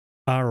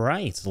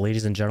Alright,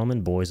 ladies and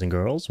gentlemen, boys and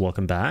girls,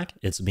 welcome back.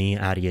 It's me,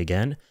 Addy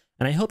again,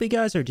 and I hope you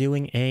guys are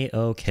doing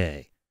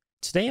a-okay.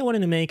 Today I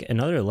wanted to make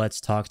another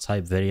Let's Talk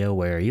type video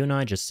where you and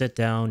I just sit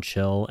down,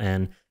 chill,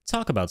 and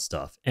talk about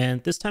stuff.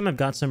 And this time I've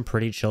got some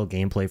pretty chill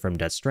gameplay from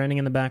Death Stranding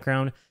in the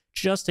background,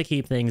 just to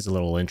keep things a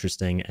little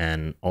interesting,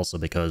 and also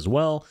because,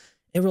 well,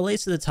 it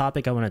relates to the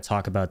topic I want to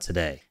talk about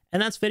today.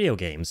 And that's video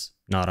games.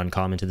 Not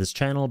uncommon to this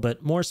channel,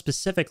 but more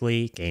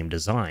specifically, game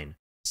design.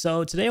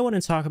 So today I want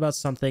to talk about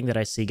something that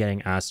I see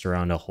getting asked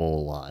around a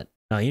whole lot.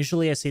 Now,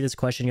 usually I see this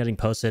question getting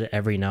posted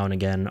every now and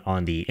again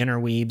on the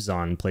interweebs,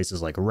 on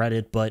places like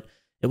Reddit, but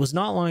it was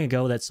not long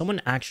ago that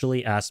someone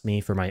actually asked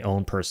me for my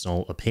own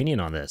personal opinion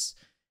on this.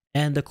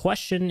 And the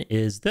question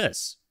is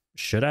this: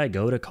 should I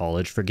go to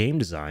college for game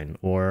design,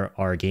 or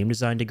are game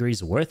design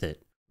degrees worth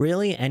it?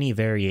 Really, any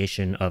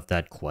variation of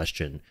that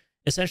question.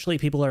 Essentially,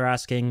 people are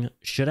asking,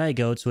 should I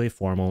go to a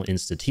formal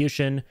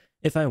institution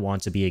if I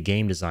want to be a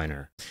game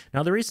designer?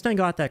 Now, the reason I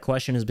got that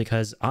question is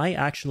because I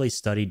actually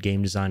studied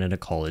game design at a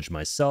college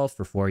myself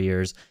for 4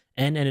 years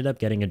and ended up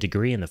getting a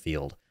degree in the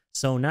field.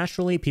 So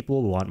naturally,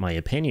 people will want my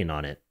opinion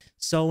on it.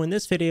 So in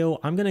this video,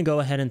 I'm going to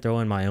go ahead and throw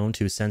in my own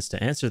 2 cents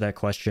to answer that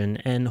question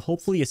and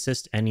hopefully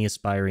assist any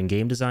aspiring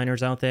game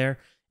designers out there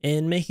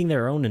in making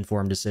their own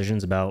informed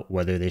decisions about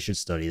whether they should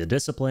study the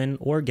discipline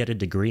or get a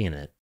degree in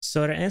it.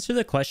 So to answer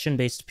the question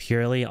based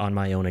purely on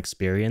my own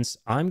experience,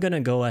 I'm going to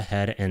go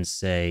ahead and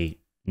say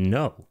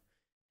no.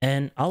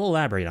 And I'll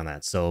elaborate on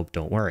that, so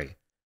don't worry.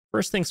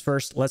 First things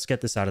first, let's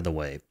get this out of the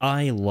way.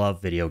 I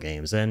love video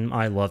games, and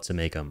I love to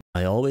make them.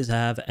 I always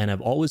have, and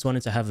I've always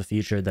wanted to have a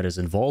future that has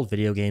involved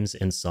video games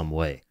in some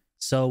way.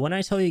 So when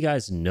I tell you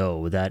guys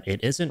no, that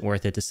it isn't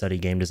worth it to study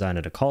game design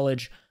at a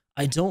college,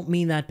 I don't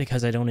mean that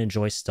because I don't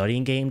enjoy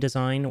studying game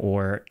design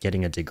or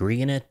getting a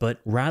degree in it, but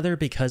rather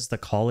because the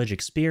college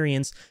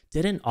experience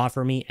didn't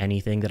offer me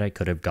anything that I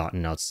could have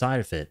gotten outside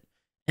of it.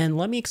 And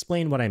let me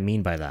explain what I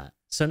mean by that.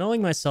 So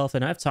knowing myself,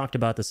 and I've talked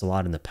about this a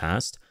lot in the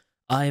past,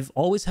 I've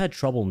always had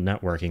trouble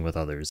networking with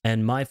others,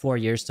 and my 4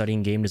 years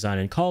studying game design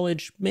in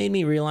college made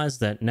me realize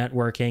that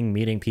networking,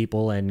 meeting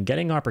people, and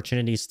getting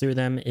opportunities through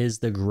them is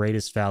the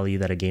greatest value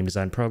that a game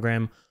design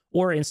program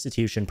or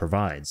institution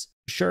provides.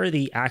 Sure,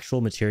 the actual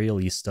material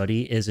you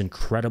study is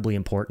incredibly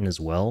important as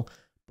well,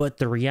 but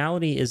the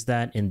reality is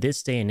that in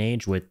this day and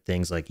age with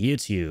things like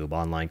YouTube,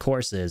 online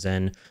courses,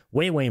 and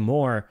way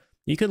more,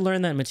 you could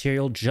learn that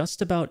material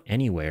just about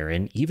anywhere,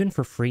 and even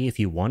for free if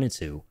you wanted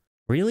to.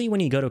 Really, when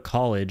you go to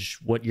college,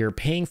 what you're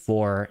paying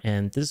for,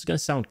 and this is going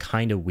to sound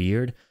kind of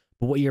weird,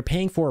 but what you're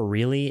paying for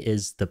really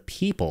is the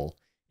people,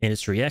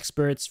 industry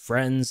experts,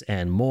 friends,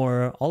 and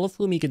more, all of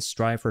whom you can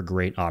strive for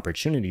great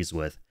opportunities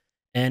with.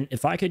 And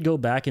if I could go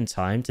back in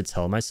time to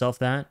tell myself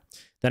that,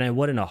 then I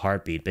would in a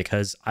heartbeat,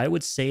 because I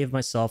would save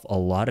myself a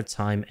lot of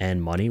time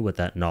and money with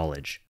that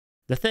knowledge.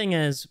 The thing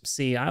is,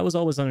 see, I was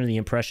always under the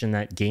impression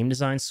that game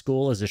design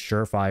school is a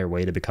surefire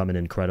way to become an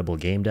incredible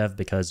game dev,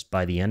 because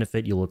by the end of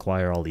it, you'll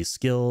acquire all these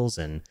skills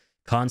and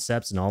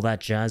concepts and all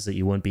that jazz that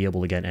you wouldn't be able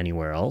to get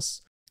anywhere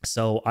else.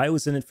 So I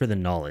was in it for the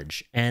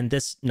knowledge, and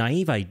this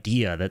naive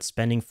idea that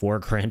spending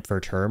 $4 grand per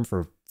term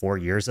for 4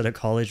 years at a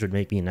college would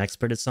make me an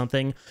expert at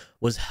something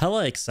was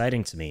hella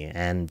exciting to me,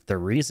 and the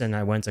reason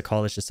I went to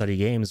college to study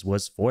games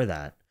was for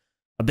that.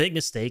 A big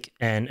mistake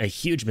and a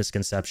huge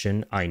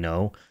misconception, I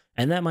know,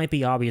 and that might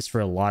be obvious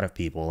for a lot of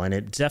people, and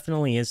it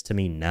definitely is to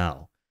me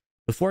now.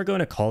 Before going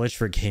to college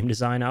for game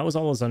design, I was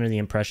always under the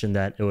impression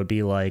that it would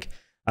be like,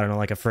 I don't know,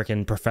 like a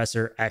frickin'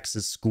 Professor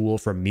X's school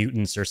for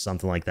mutants or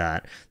something like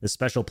that. The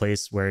special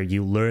place where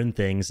you learn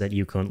things that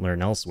you couldn't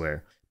learn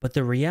elsewhere. But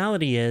the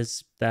reality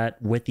is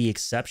that with the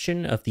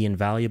exception of the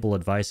invaluable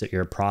advice that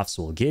your profs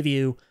will give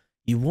you,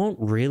 you won't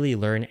really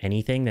learn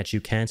anything that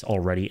you can't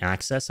already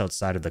access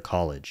outside of the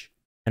college.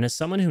 And as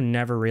someone who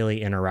never really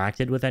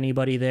interacted with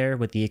anybody there,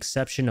 with the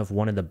exception of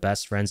one of the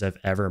best friends I've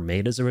ever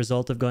made as a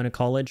result of going to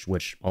college,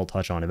 which I'll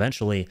touch on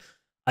eventually,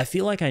 I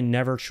feel like I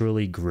never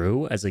truly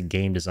grew as a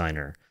game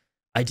designer.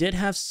 I did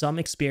have some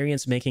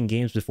experience making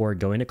games before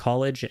going to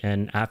college,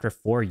 and after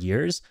 4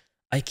 years,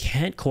 I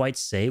can't quite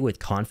say with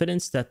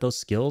confidence that those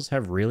skills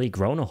have really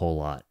grown a whole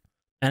lot.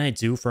 And I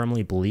do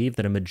firmly believe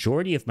that a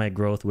majority of my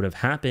growth would have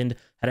happened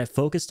had I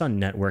focused on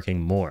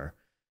networking more.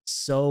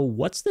 So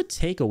what's the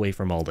takeaway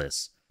from all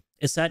this?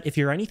 Is that if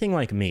you're anything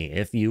like me,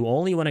 if you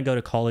only want to go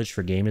to college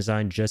for game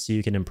design just so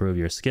you can improve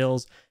your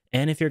skills,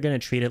 and if you're going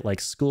to treat it like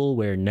school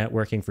where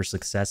networking for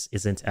success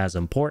isn't as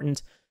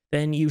important,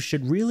 then you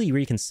should really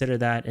reconsider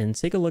that and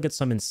take a look at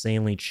some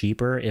insanely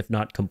cheaper, if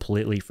not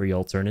completely free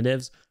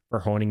alternatives for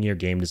honing your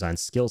game design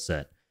skill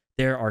set.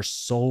 There are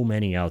so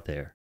many out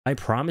there. I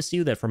promise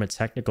you that from a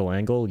technical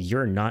angle,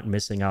 you're not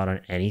missing out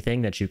on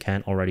anything that you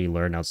can't already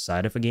learn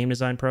outside of a game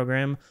design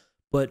program,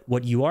 but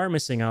what you are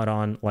missing out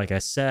on, like I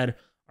said,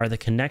 are the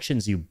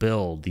connections you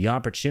build, the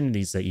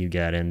opportunities that you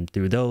get, and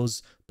through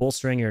those,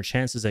 bolstering your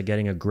chances at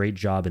getting a great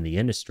job in the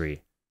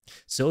industry.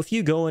 So if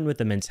you go in with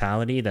the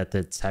mentality that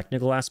the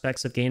technical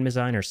aspects of game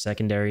design are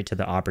secondary to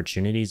the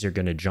opportunities you're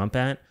going to jump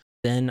at,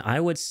 then I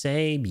would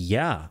say,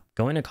 yeah,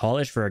 going to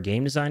college for a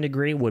game design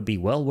degree would be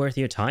well worth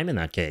your time in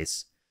that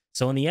case.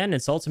 So in the end,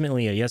 it's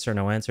ultimately a yes or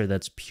no answer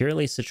that's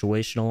purely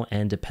situational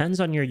and depends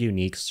on your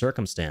unique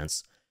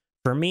circumstance.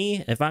 For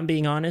me, if I'm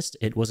being honest,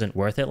 it wasn't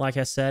worth it, like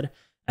I said,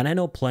 and I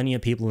know plenty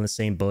of people in the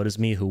same boat as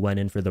me who went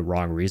in for the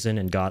wrong reason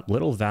and got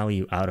little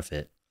value out of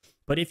it.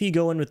 But if you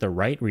go in with the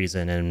right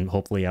reason, and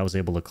hopefully I was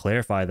able to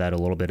clarify that a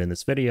little bit in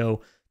this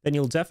video, then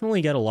you'll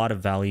definitely get a lot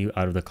of value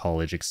out of the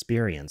college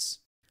experience.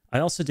 I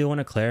also do want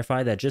to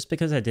clarify that just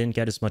because I didn't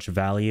get as much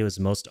value as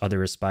most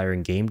other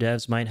aspiring game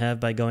devs might have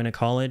by going to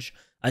college,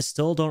 I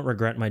still don't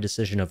regret my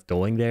decision of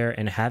going there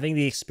and having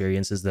the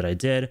experiences that I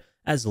did,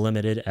 as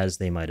limited as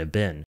they might have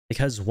been.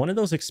 Because one of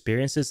those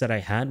experiences that I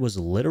had was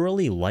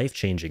literally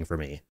life-changing for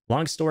me.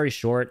 Long story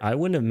short, I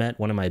wouldn't have met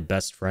one of my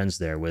best friends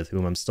there, with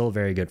whom I'm still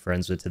very good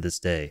friends with to this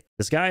day.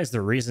 This guy is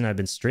the reason I've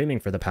been streaming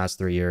for the past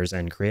 3 years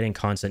and creating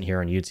content here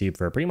on YouTube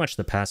for pretty much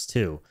the past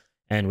 2.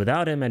 And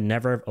without him, I'd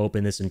never have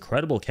opened this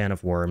incredible can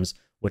of worms,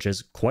 which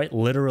is quite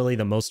literally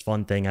the most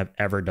fun thing I've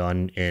ever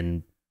done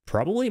in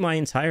probably my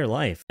entire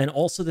life. And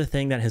also the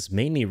thing that has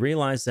made me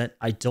realize that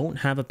I don't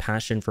have a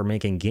passion for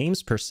making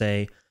games per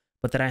se,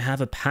 but that I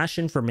have a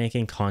passion for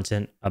making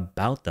content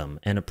about them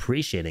and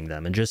appreciating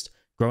them and just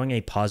growing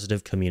a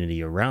positive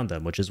community around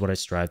them, which is what I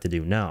strive to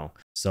do now.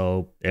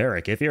 So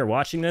Eric, if you're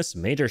watching this,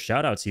 major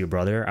shout out to you,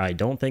 brother. I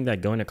don't think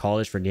that going to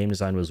college for game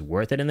design was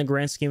worth it in the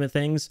grand scheme of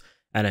things.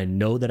 And I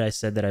know that I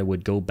said that I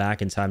would go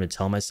back in time to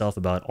tell myself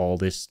about all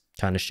this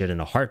kind of shit in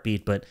a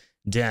heartbeat, but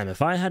damn,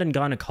 if I hadn't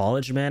gone to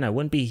college, man, I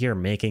wouldn't be here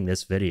making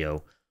this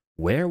video.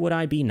 Where would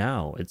I be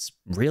now? It's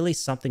really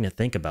something to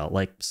think about.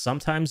 Like,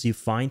 sometimes you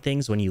find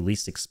things when you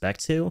least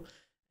expect to,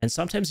 and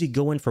sometimes you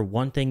go in for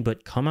one thing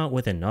but come out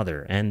with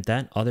another, and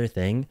that other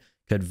thing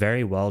could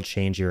very well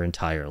change your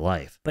entire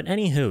life. But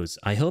anywho's,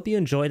 I hope you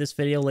enjoyed this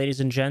video, ladies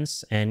and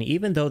gents, and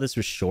even though this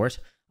was short,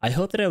 I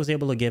hope that I was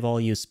able to give all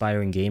you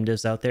aspiring game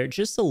devs out there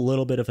just a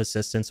little bit of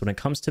assistance when it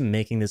comes to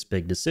making this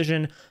big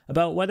decision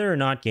about whether or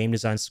not game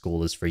design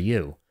school is for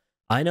you.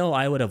 I know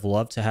I would have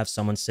loved to have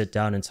someone sit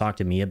down and talk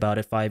to me about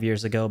it 5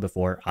 years ago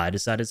before I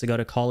decided to go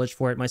to college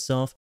for it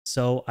myself,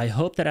 so I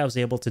hope that I was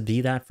able to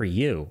be that for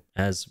you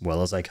as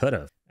well as I could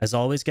have. As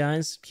always,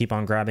 guys, keep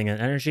on grabbing an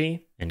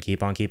energy and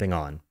keep on keeping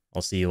on.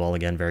 I'll see you all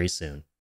again very soon.